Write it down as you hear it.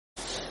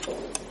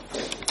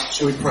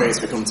Shall we pray as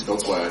we come to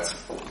God's Word?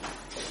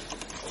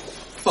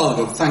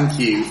 Father God, thank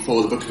you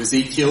for the book of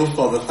Ezekiel.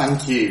 Father,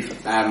 thank you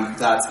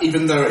that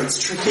even though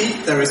it's tricky,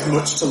 there is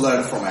much to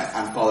learn from it.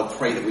 And Father,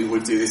 pray that we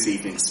would do this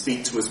evening.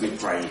 Speak to us, we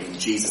pray, in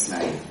Jesus'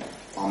 name.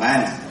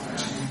 Amen.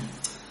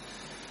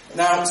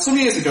 Now, some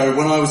years ago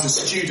when I was a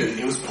student,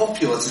 it was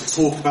popular to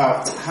talk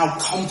about how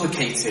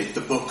complicated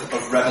the book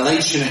of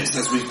Revelation is,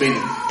 as we've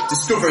been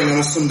discovering on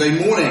a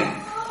Sunday morning.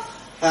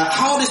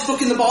 Hardest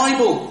book in the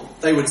Bible,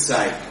 they would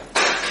say.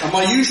 And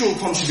my usual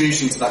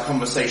contribution to that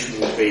conversation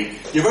would be,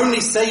 you're only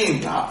saying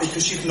that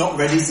because you've not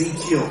read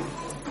Ezekiel.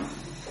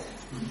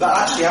 But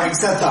actually, having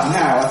said that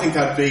now, I think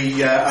I'd be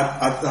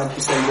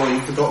saying, well,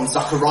 you've forgotten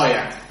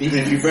Zechariah, even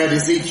if you've read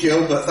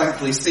Ezekiel, but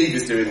thankfully Steve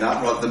is doing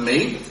that rather than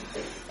me.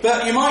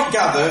 But you might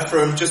gather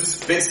from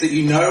just bits that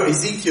you know,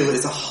 Ezekiel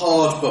is a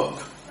hard book.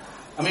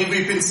 I mean,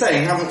 we've been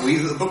saying, haven't we,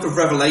 that the book of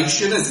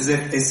Revelation is as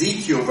if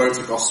Ezekiel wrote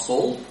a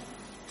gospel.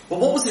 But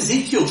what was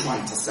Ezekiel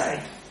trying to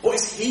say? What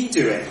is he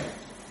doing?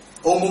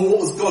 Or what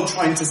was God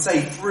trying to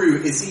say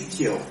through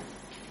Ezekiel?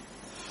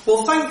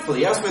 Well,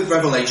 thankfully, as with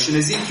Revelation,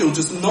 Ezekiel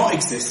does not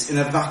exist in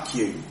a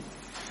vacuum.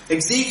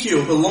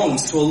 Ezekiel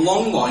belongs to a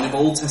long line of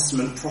Old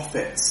Testament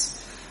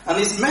prophets. And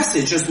his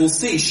message, as we'll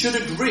see, should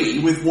agree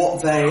with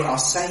what they are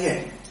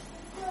saying.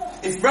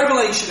 If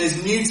Revelation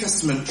is New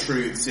Testament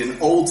truths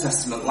in Old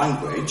Testament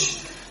language,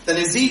 then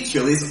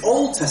Ezekiel is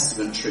Old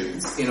Testament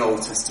truths in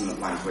Old Testament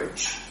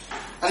language.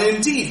 And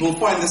indeed, we'll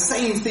find the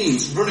same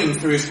themes running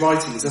through his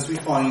writings as we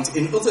find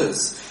in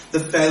others. The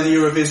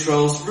failure of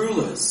Israel's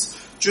rulers,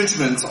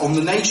 judgment on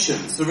the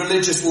nations, the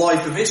religious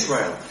life of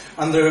Israel,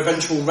 and their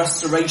eventual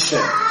restoration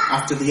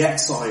after the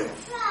exile.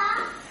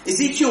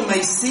 Ezekiel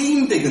may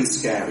seem big and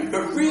scary,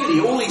 but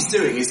really all he's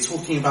doing is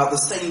talking about the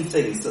same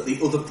things that the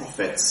other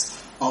prophets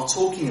are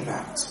talking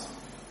about.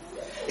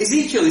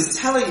 Ezekiel is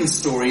telling his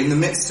story in the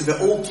midst of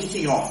it all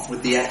kicking off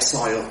with the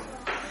exile.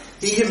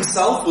 He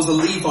himself was a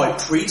Levite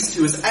priest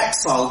who was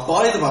exiled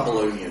by the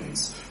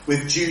Babylonians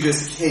with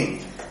Judah's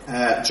king,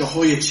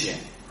 Jehoiachin.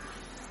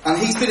 And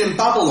he's been in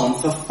Babylon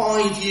for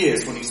 5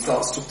 years when he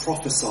starts to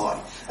prophesy.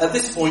 At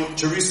this point,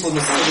 Jerusalem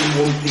is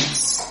still in one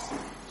piece.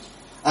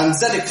 And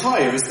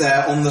Zedekiah is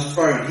there on the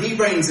throne. He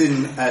reigns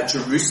in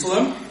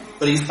Jerusalem,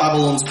 but he's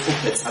Babylon's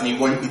puppet and he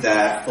won't be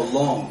there for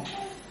long.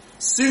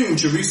 Soon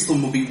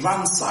Jerusalem will be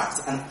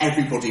ransacked and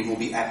everybody will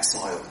be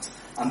exiled.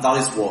 And that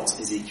is what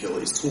Ezekiel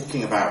is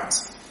talking about.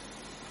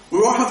 We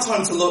won't have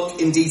time to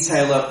look in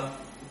detail at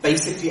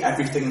basically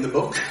everything in the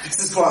book.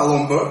 This is quite a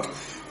long book.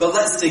 But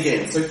let's dig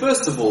in. So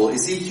first of all,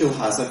 Ezekiel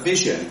has a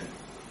vision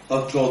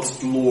of God's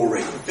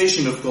glory. A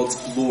vision of God's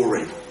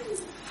glory.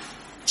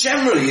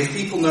 Generally, if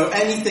people know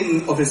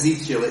anything of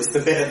Ezekiel, it's the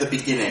bit at the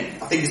beginning.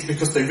 I think it's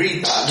because they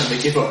read that and then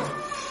they give up.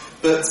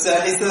 But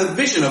it's a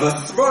vision of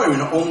a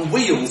throne on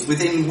wheels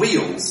within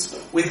wheels,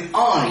 with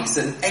eyes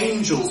and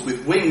angels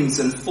with wings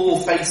and 4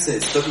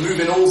 faces that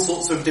move in all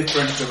sorts of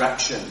different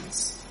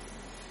directions.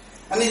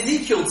 And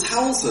Ezekiel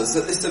tells us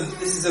that this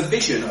is a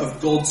vision of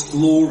God's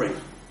glory.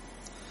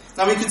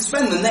 Now we could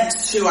spend the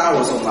next 2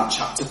 hours on that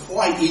chapter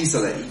quite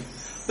easily,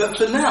 but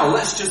for now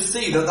let's just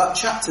see that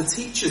chapter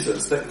teaches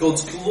us that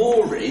God's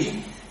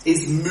glory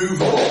is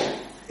movable.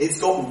 It's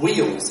got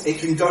wheels. It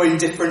can go in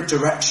different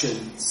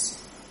directions.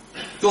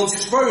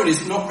 God's throne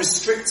is not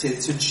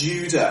restricted to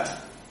Judah.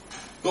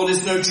 God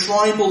is no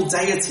tribal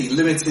deity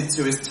limited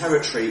to his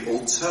territory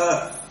or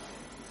turf.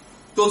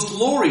 God's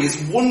glory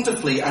is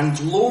wonderfully and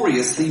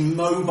gloriously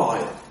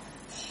mobile.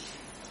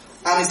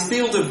 And his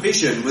field of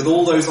vision with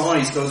all those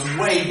eyes goes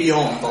way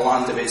beyond the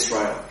land of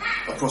Israel,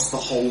 across the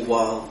whole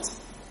world.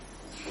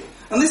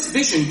 And this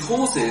vision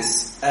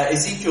causes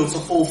Ezekiel to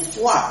fall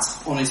flat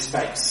on his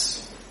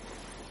face.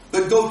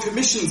 But God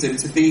commissions him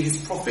to be his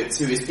prophet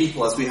to his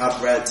people, as we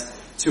have read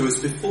to us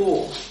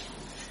before.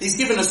 He's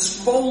given a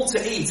scroll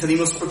to eat and he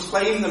must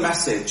proclaim the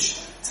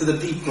message to the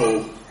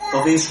people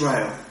of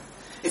Israel.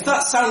 If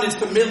that sounded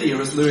familiar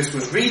as Lewis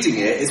was reading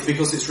it, it's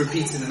because it's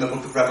repeated in the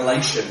book of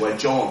Revelation where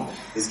John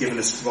is given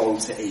a scroll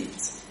to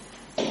eat.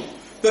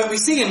 But we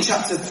see in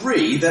chapter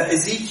 3 that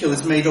Ezekiel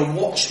is made a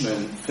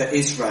watchman for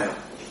Israel.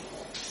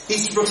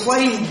 He's to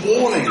proclaim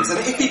warnings, and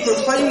if he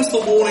proclaims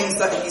the warnings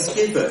that he's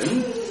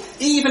given,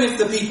 even if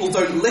the people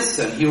don't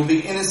listen, he will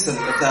be innocent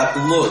of their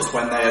blood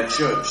when they are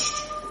judged.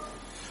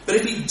 But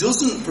if he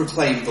doesn't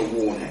proclaim the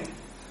warning,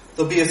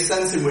 there'll be a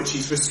sense in which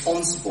he's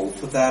responsible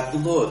for their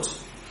blood.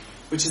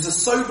 Which is a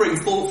sobering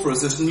thought for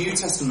us as New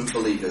Testament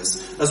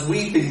believers, as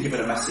we've been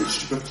given a message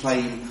to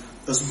proclaim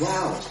as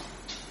well.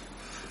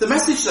 The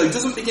message, though,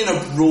 doesn't begin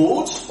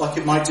abroad, like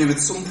it might do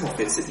with some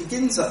prophets. It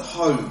begins at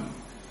home.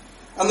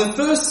 And the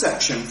first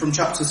section, from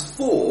chapters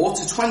 4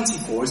 to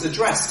 24, is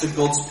addressed to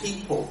God's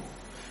people.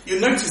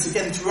 You'll notice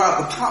again throughout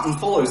the pattern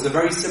follows a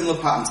very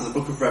similar pattern to the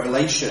book of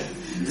Revelation.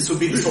 This would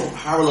be the sort of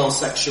parallel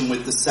section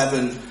with the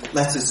 7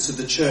 letters to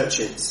the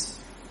churches.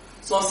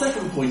 So our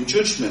second point,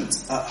 judgment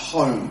at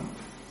home.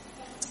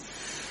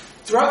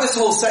 Throughout this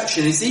whole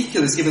section,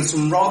 Ezekiel is given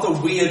some rather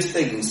weird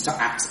things to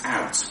act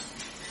out.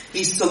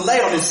 He's to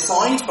lay on his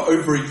side for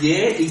over a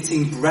year,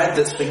 eating bread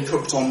that's been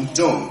cooked on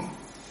dung.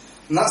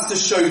 And that's to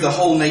show the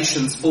whole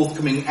nation's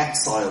forthcoming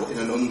exile in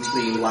an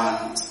unclean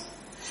land.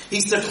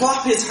 He's to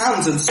clap his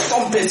hands and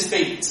stomp his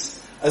feet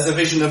as a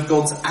vision of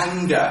God's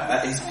anger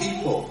at his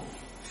people.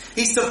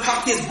 He's to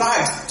pack his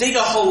bags, dig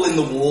a hole in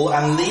the wall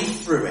and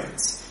leave through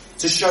it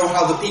to show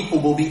how the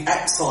people will be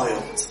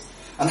exiled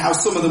and how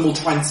some of them will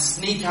try and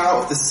sneak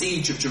out of the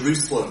siege of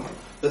Jerusalem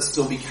but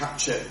still be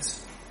captured.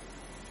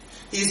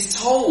 He is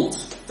told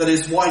that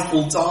his wife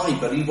will die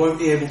but he won't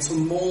be able to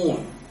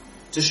mourn,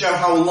 to show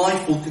how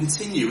life will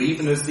continue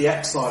even as the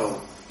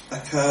exile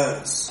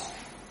occurs.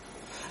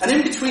 And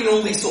in between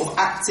all these sort of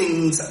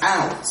actings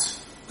out,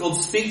 God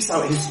speaks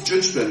out his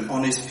judgment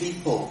on his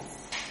people.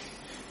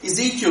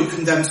 Ezekiel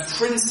condemns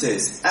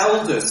princes,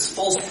 elders,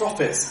 false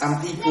prophets and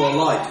people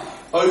alike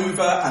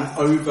over and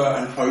over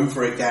and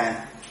over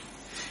again.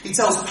 He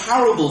tells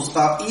parables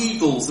about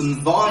eagles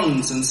and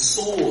vines and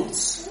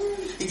swords.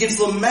 He gives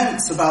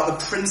laments about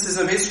the princes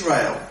of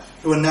Israel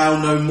who are now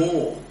no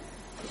more.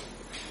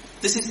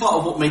 This is part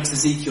of what makes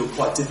Ezekiel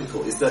quite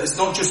difficult, is that it's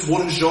not just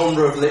one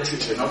genre of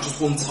literature, not just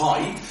one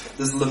type.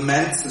 There's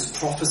laments, there's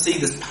prophecy,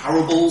 there's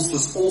parables,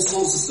 there's all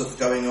sorts of stuff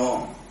going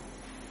on.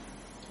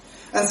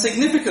 And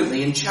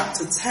significantly, in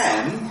chapter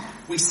 10,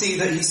 we see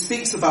that he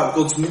speaks about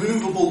God's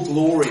movable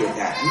glory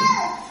again,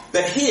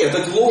 but here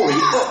the glory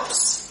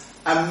ups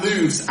and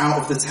moves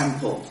out of the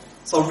temple.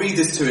 So I'll read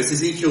this to us,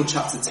 Ezekiel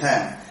chapter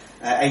 10,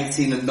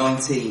 18 and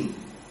 19.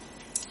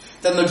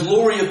 Then the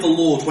glory of the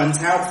Lord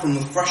went out from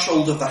the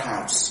threshold of the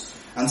house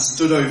and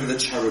stood over the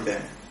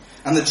cherubim.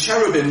 And the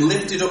cherubim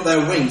lifted up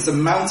their wings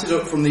and mounted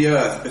up from the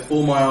earth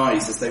before my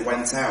eyes as they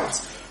went out,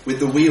 with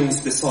the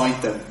wheels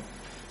beside them.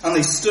 And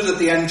they stood at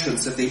the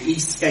entrance of the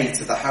east gate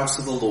of the house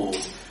of the Lord,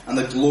 and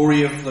the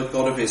glory of the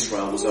God of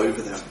Israel was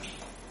over them.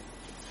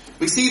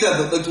 We see there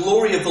that the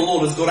glory of the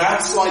Lord has gone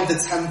outside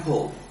the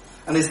temple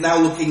and is now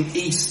looking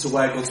east to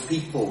where God's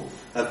people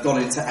have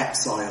gone into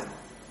exile.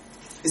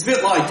 It's a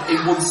bit like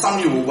in 1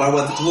 Samuel where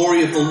the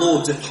glory of the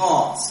Lord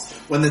departs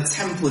when the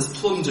temple is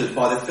plundered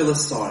by the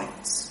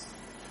Philistines.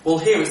 Well,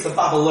 here it's the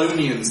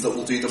Babylonians that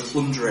will do the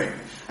plundering,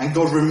 and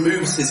God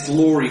removes his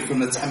glory from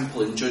the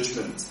temple in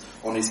judgment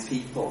on his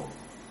people.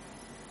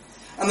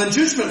 And the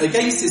judgment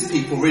against his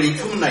people really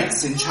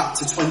culminates in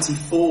chapter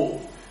 24,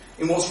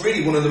 in what's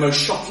really one of the most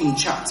shocking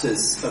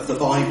chapters of the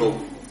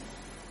Bible.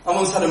 I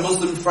once had a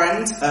Muslim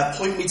friend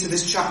point me to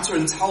this chapter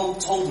and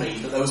told me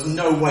that there was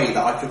no way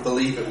that I could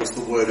believe it was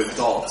the word of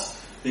God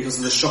because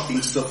of the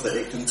shocking stuff that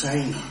it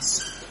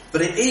contains.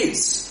 But it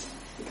is.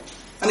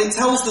 And it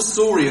tells the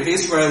story of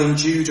Israel and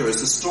Judah as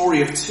the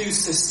story of two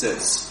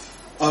sisters,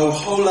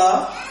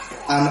 Oholah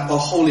and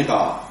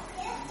Oholibah.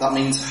 That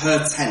means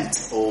her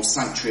tent or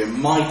sanctuary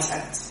and my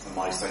tent and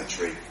my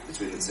sanctuary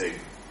between the two.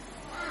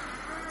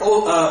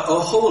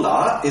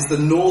 Oholah is the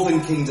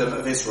northern kingdom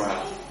of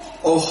Israel.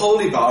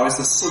 Oholibah is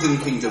the southern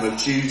kingdom of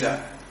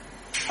Judah.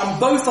 And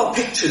both are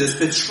pictured as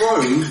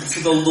betrothed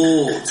to the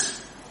Lord.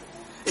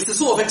 It's a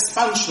sort of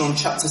expansion on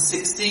chapter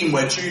 16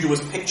 where Judah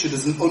was pictured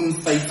as an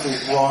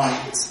unfaithful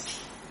bride.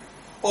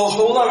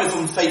 Oholah is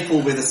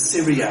unfaithful with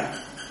Assyria,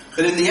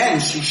 but in the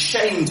end she's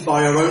shamed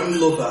by her own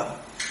lover.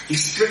 He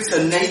strips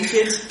her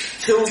naked,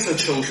 kills her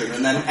children,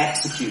 and then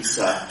executes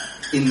her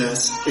in the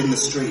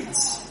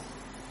streets.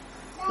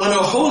 When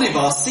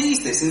Oholibah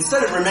sees this,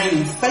 instead of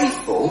remaining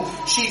faithful,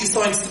 she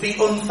decides to be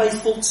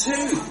unfaithful too,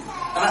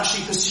 and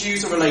actually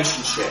pursues a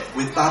relationship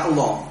with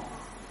Babylon.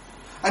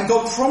 And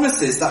God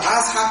promises that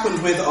as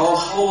happened with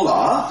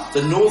Oholah,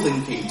 the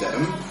northern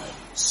kingdom,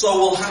 so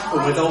will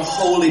happen with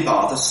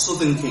Oholibah, the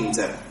southern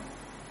kingdom.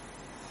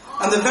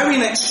 And the very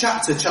next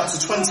chapter, chapter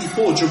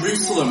 24,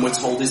 Jerusalem, we're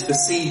told, is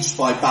besieged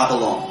by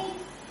Babylon.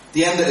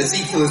 The end that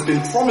Ezekiel has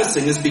been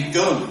promising has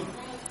begun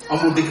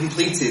and will be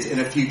completed in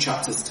a few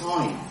chapters'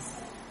 time.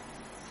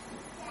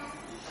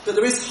 But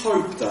there is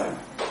hope, though.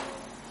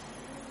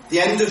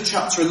 The end of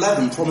chapter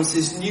 11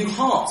 promises new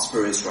hearts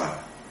for Israel.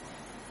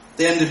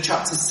 The end of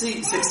chapter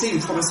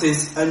 16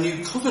 promises a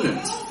new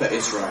covenant for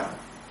Israel.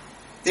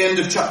 The end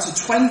of chapter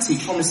 20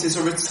 promises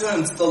a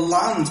return to the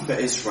land for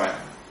Israel.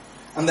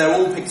 And they're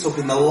all picked up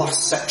in the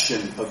last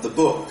section of the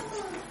book.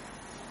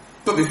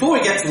 But before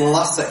we get to the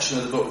last section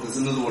of the book, there's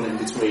another one in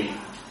between.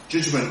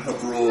 Judgment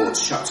Abroad,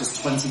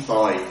 chapters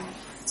 25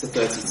 to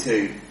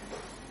 32.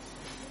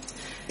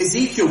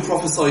 Ezekiel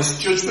prophesies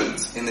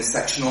judgment in this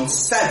section on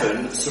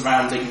 7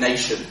 surrounding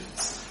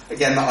nations.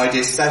 Again, that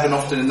idea 7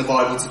 often in the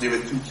Bible to do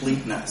with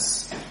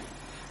completeness.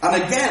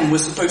 And again, we're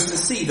supposed to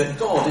see that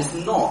God is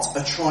not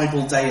a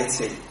tribal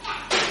deity.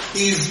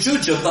 He is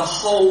judge of the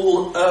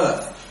whole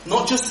earth.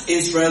 Not just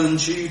Israel and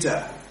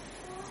Judah.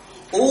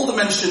 All the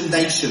mentioned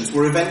nations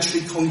were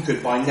eventually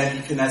conquered by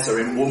Nebuchadnezzar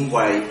in one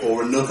way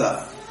or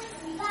another.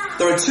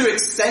 There are 2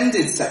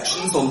 extended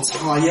sections on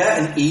Tyre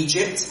and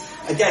Egypt.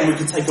 Again, we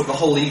could take up the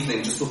whole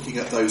evening just looking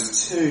at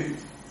those 2.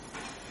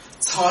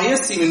 Tyre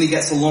seemingly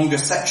gets a longer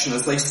section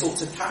as they sought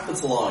to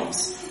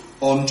capitalise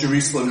on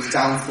Jerusalem's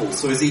downfall.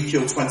 So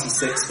Ezekiel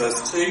 26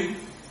 verse 2.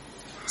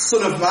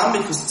 Son of man,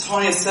 because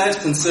Tyre said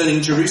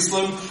concerning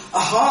Jerusalem,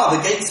 aha,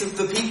 the gates of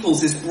the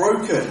peoples is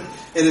broken.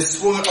 It is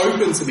swung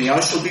open to me. I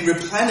shall be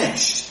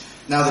replenished.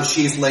 now that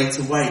she is laid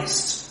to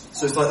waste.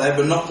 So it's like they're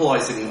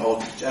monopolising or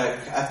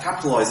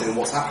capitalising on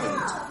what's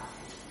happened.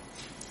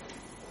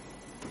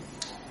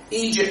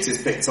 Egypt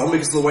is picked on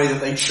because of the way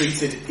that they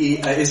treated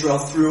Israel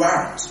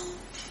throughout.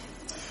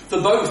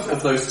 For both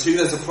of those two,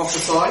 there's a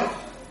prophecy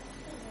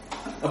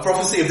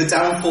of the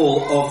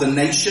downfall of the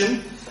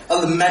nation, a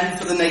lament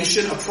for the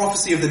nation, a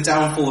prophecy of the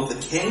downfall of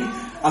the king,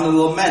 and a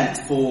lament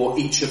for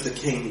each of the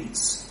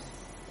kings.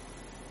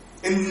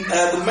 In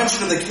the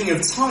mention of the king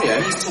of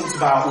Tyre, he's talked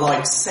about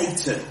like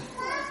Satan.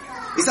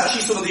 It's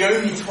actually sort of the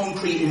only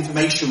concrete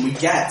information we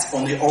get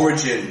on the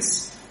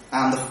origins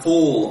and the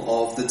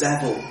fall of the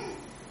devil.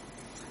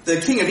 The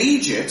king of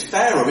Egypt,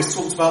 Pharaoh, is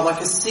talked about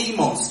like a sea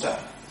monster,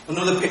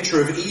 another picture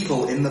of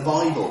evil in the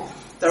Bible.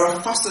 They're a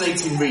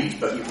fascinating read,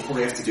 but you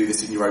probably have to do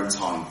this in your own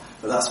time.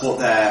 But that's what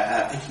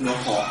they're picking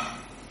up on.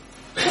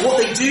 But what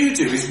they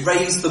do is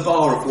raise the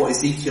bar of what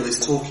Ezekiel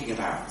is talking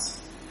about.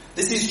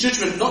 This is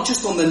judgment not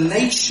just on the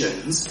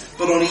nations,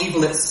 but on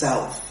evil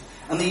itself.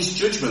 And these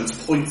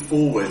judgments point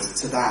forward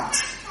to that.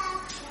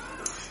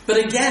 But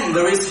again,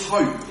 there is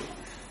hope.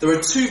 There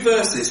are two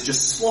verses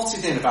just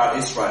slotted in about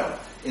Israel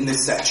in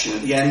this section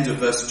at the end of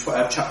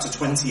chapter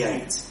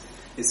 28.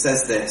 It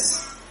says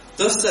this: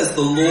 "Thus says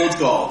the Lord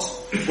God,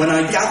 when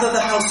I gather the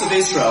house of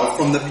Israel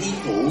from the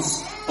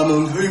peoples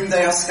among whom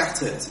they are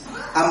scattered,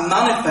 and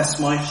manifest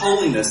my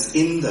holiness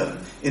in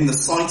them in the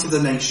sight of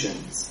the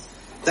nations,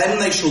 then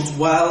they shall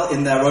dwell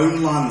in their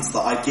own lands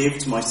that I give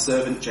to my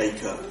servant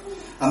Jacob,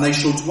 and they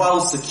shall dwell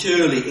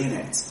securely in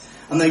it,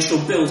 and they shall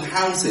build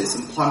houses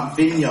and plant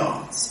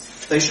vineyards.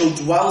 They shall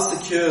dwell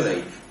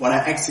securely when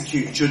I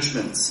execute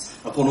judgments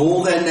upon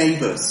all their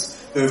neighbours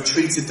who have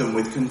treated them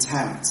with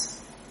contempt.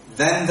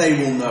 Then they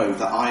will know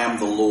that I am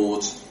the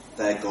Lord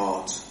their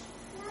God."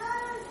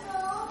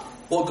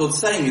 What God's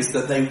saying is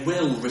that they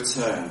will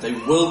return. They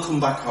will come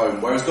back home.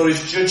 Whereas God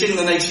is judging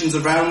the nations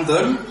around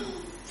them,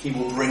 he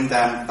will bring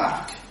them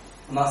back.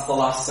 And that's the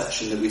last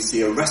section that we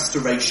see, a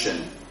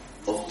restoration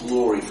of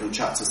glory from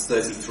chapters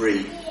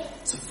 33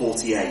 to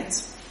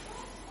 48.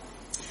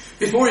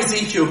 Before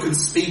Ezekiel can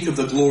speak of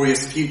the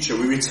glorious future,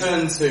 we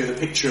return to the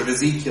picture of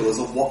Ezekiel as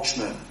a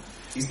watchman.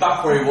 He's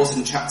back where he was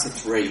in chapter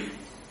 3.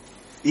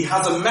 He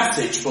has a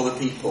message for the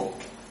people: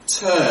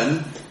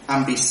 turn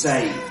and be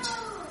saved.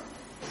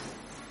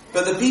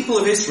 But the people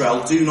of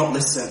Israel do not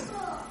listen.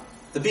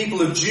 The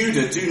people of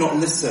Judah do not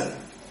listen,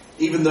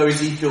 even though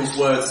Ezekiel's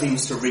word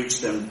seems to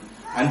reach them.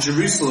 And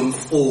Jerusalem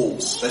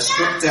falls. They're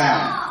struck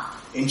down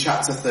in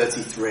chapter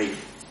 33.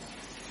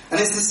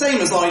 And it's the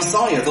same as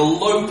Isaiah, the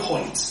low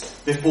point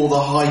before the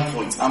high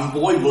point. And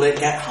boy, will it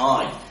get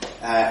high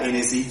in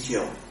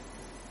Ezekiel.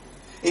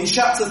 In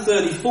chapter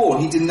 34,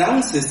 he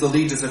denounces the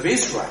leaders of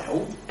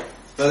Israel,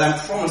 but then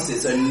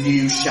promises a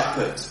new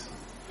shepherd.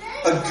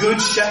 A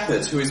good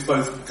shepherd who is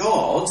both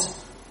God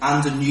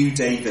and a new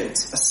David.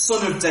 A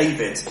son of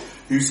David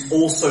who's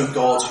also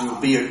God, who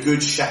will be a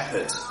good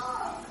shepherd.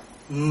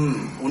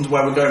 I wonder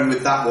where we're going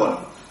with that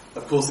one.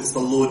 Of course, it's the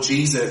Lord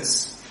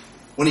Jesus.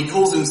 When he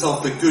calls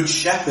himself the good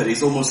shepherd,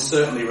 he's almost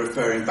certainly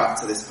referring back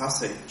to this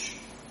passage.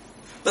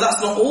 But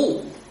that's not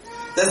all.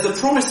 There's the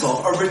promise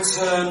of a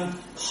return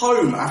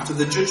home after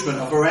the judgment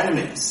of our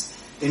enemies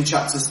in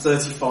chapters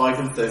 35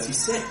 and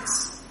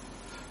 36.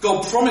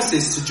 God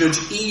promises to judge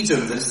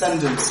Edom, the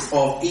descendants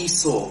of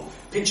Esau,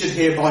 pictured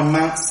here by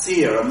Mount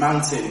Seir, a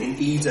mountain in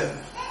Edom.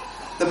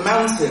 Their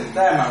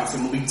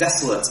mountain, will be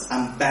desolate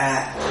and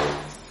bare.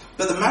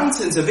 But the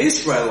mountains of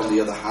Israel, on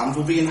the other hand,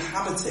 will be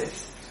inhabited,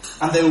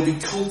 and they will be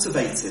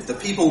cultivated. The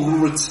people will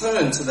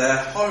return to their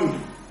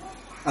home,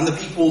 and the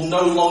people will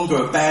no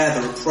longer bear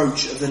the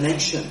reproach of the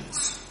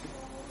nations.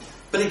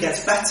 But it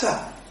gets better.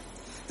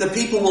 The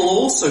people will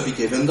also be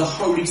given the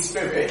Holy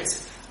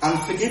Spirit and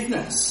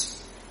forgiveness.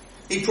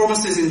 He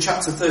promises in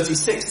chapter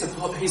 36 to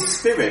put his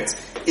Spirit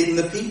in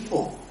the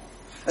people.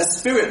 A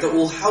Spirit that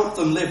will help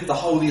them live the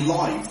holy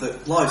lives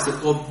that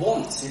God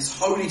wants, his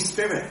Holy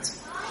Spirit.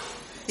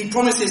 He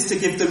promises to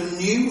give them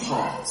new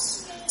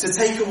hearts, to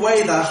take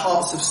away their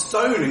hearts of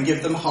stone and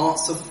give them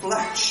hearts of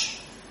flesh.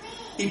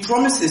 He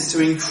promises to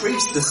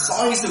increase the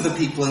size of the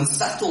people and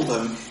settle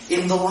them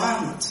in the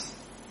land.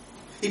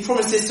 He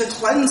promises to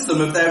cleanse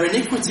them of their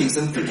iniquities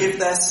and forgive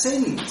their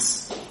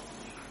sins.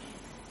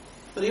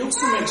 But he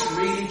also makes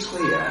really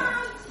clear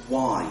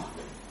why.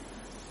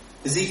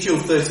 Ezekiel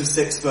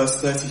 36 verse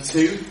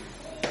 32,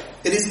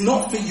 "It is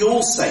not for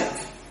your sake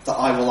that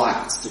I will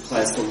act,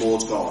 declares the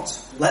Lord God.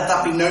 Let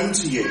that be known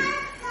to you.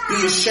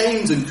 Be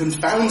ashamed and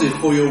confounded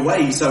for your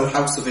ways, O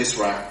house of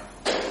Israel."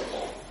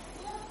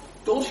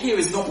 God here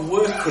is not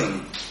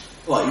working,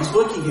 he's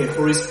working here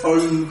for his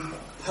own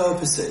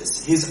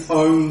purposes, his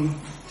own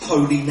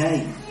holy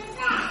name.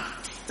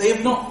 They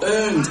have not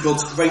earned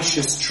God's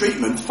gracious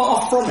treatment,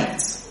 far from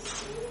it.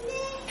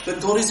 But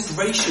God is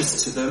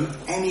gracious to them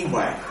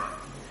anyway.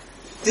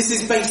 This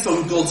is based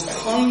on God's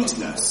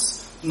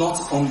kindness,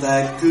 not on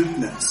their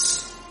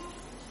goodness.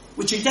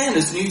 Which again,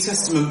 as New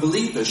Testament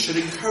believers, should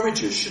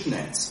encourage us, shouldn't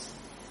it?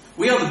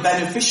 We are the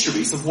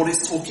beneficiaries of what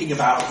it's talking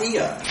about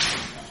here.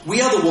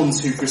 We are the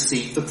ones who've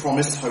received the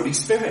promised Holy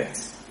Spirit.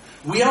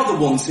 We are the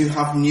ones who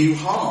have new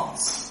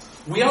hearts.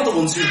 We are the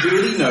ones who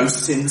really know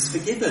sins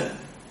forgiven.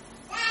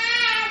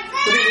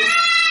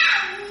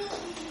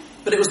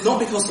 But it was not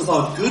because of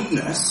our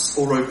goodness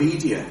or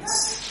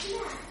obedience,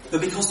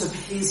 but because of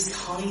his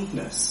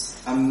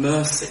kindness and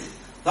mercy.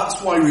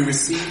 That's why we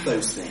receive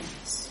those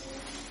things.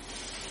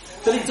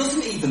 But it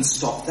doesn't even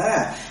stop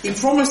there. He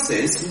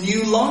promises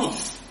new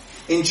life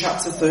in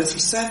chapter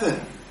 37.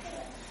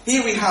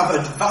 Here we have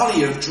a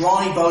valley of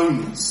dry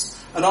bones.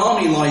 An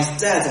army lies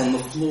dead on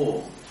the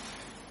floor.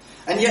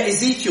 And yet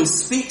Ezekiel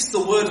speaks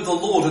the word of the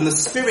Lord, and the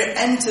Spirit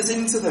enters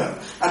into them,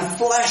 and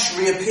flesh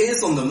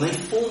reappears on them. They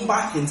form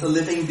back into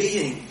living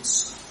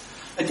beings.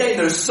 Again,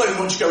 there's so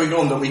much going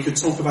on that we could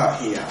talk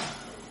about here.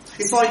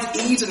 It's like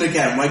Eden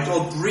again, where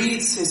God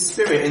breathes his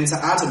Spirit into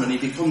Adam and he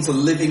becomes a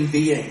living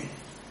being.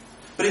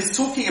 But it's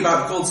talking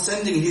about God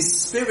sending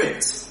his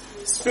Spirit,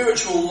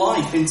 spiritual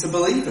life into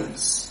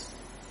believers.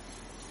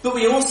 But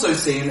we also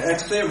see a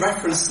clear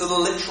reference to the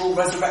literal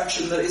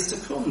resurrection that is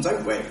to come,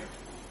 don't we?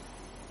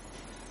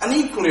 And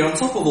equally on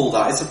top of all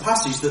that is a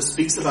passage that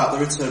speaks about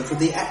the return from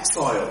the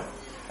exile.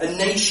 A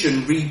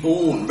nation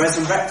reborn,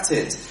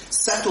 resurrected,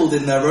 settled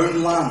in their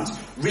own land,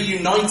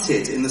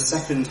 reunited in the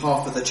second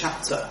half of the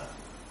chapter.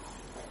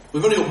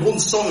 We've only got one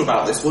song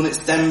about this one. It's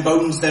them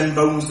bones, them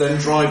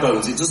dry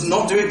bones. It does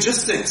not do it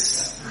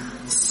justice.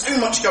 So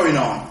much going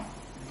on.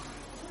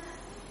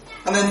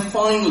 And then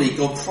finally,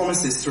 God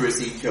promises through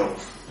Ezekiel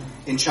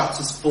in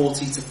chapters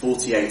 40 to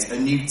 48 a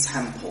new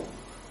temple.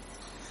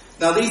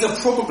 Now these are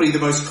probably the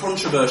most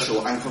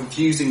controversial and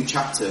confusing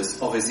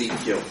chapters of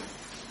Ezekiel.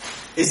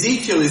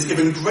 Ezekiel is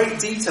given great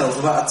details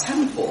about a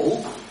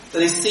temple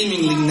that is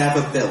seemingly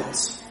never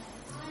built.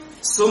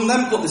 Some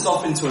then put this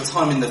off into a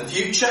time in the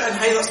future, and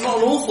hey, that's not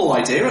an awful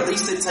idea. At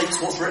least it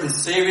takes what's written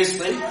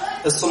seriously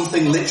as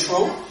something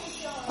literal.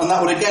 And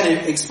that would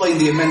again explain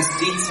the immense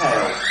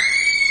detail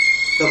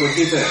that we're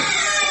given.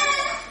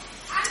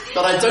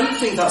 But I don't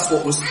think that's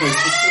what we're supposed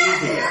to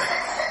see here.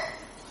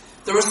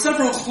 There are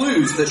several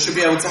clues that should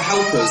be able to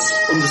help us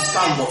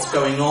understand what's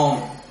going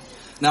on.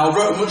 Now, I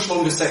wrote a much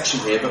longer section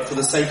here, but for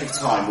the sake of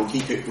time, we'll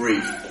keep it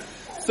brief.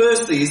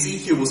 Firstly,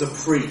 Ezekiel was a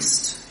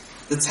priest.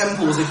 The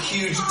temple was a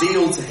huge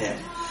deal to him.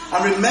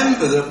 And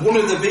remember that one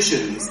of the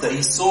visions that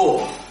he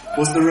saw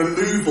was the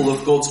removal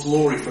of God's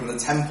glory from the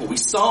temple. We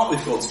start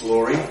with God's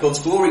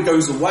glory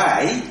goes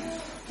away.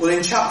 Well,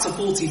 in chapter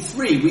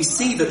 43, we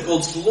see that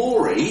God's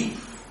glory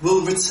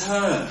will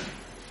return.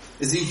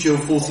 Ezekiel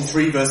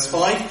 43 verse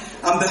 5,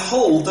 and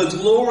behold, the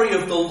glory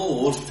of the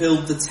Lord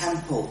filled the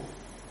temple.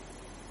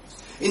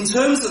 In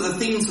terms of the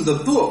themes of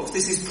the book,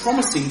 this is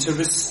promising to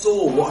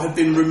restore what had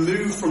been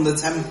removed from the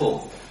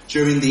temple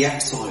during the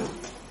exile.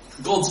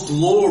 God's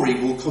glory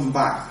will come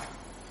back.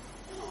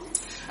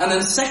 And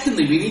then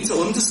secondly, we need to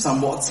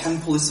understand what a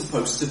temple is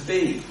supposed to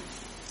be.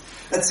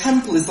 A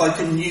temple is like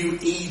a new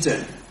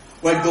Eden,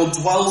 where God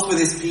dwells with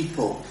his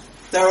people.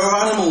 There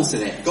are animals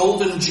in it,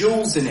 golden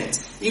jewels in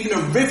it, even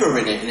a river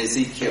in it in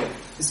Ezekiel.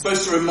 It's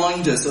supposed to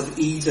remind us of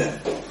Eden.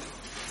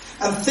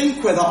 And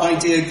think where that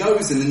idea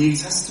goes in the New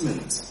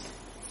Testament.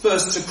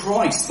 First to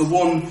Christ, the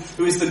one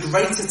who is the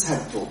greater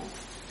temple,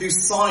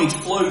 whose side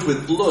flowed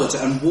with blood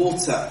and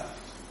water.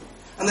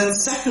 And then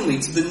secondly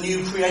to the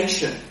new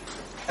creation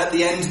at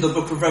the end of the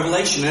book of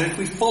Revelation. And if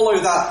we follow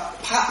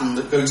that pattern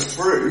that goes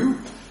through,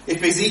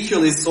 if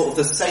Ezekiel is sort of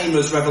the same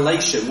as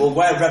Revelation, well,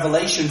 where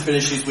Revelation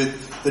finishes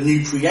with the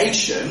new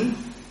creation,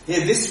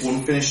 here this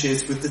one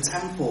finishes with the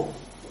temple.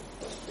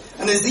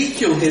 And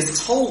Ezekiel here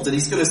is told that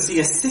he's going to see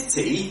a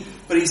city,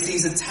 but he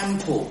sees a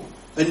temple,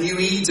 a new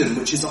Eden,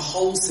 which is a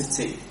whole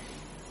city.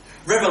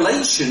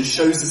 Revelation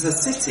shows us a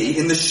city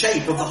in the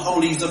shape of the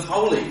holies of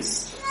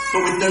holies,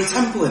 but with no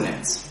temple in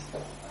it.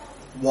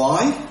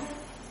 Why?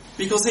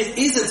 Because it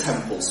is a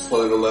temple,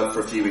 spoiler alert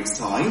for a few weeks'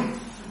 time.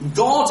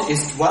 God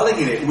is dwelling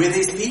in it with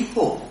his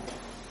people.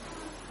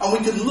 And we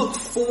can look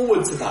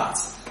forward to that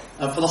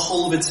for the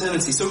whole of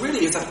eternity. So really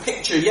it's a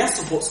picture,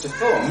 yes, of what's to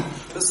come,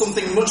 but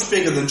something much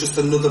bigger than just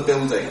another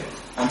building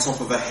on top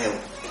of a hill.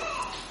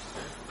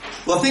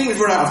 Well, I think we've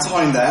run out of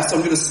time there, so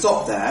I'm going to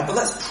stop there. But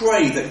let's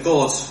pray that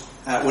God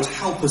would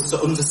help us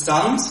to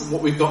understand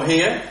what we've got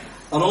here,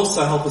 and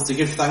also help us to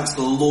give thanks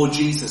to the Lord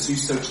Jesus,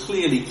 who's so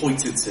clearly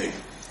pointed to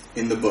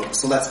in the book.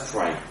 So let's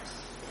pray.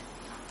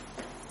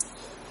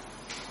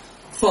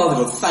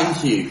 Father God,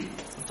 thank you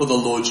for the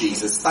Lord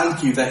Jesus.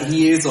 Thank you that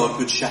he is our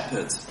good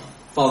shepherd.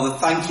 Father,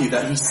 thank you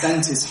that he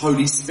sent his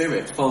Holy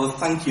Spirit. Father,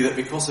 thank you that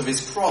because of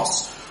his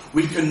cross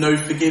we can know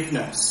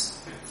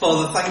forgiveness.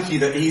 Father, thank you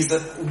that he's the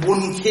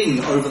one king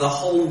over the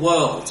whole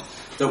world,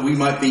 that we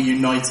might be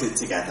united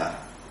together.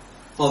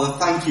 Father,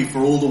 thank you for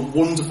all the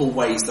wonderful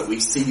ways that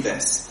we see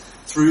this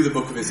through the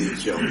book of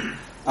Ezekiel.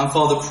 And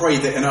Father, pray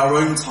that in our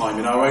own time,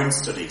 in our own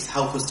studies,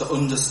 help us to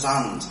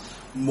understand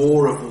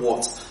more of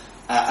what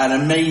an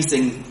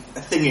amazing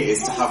thing it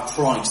is to have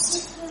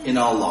Christ in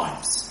our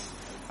lives.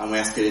 And we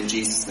ask it in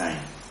Jesus' name.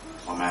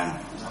 Amen.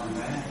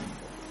 Amen.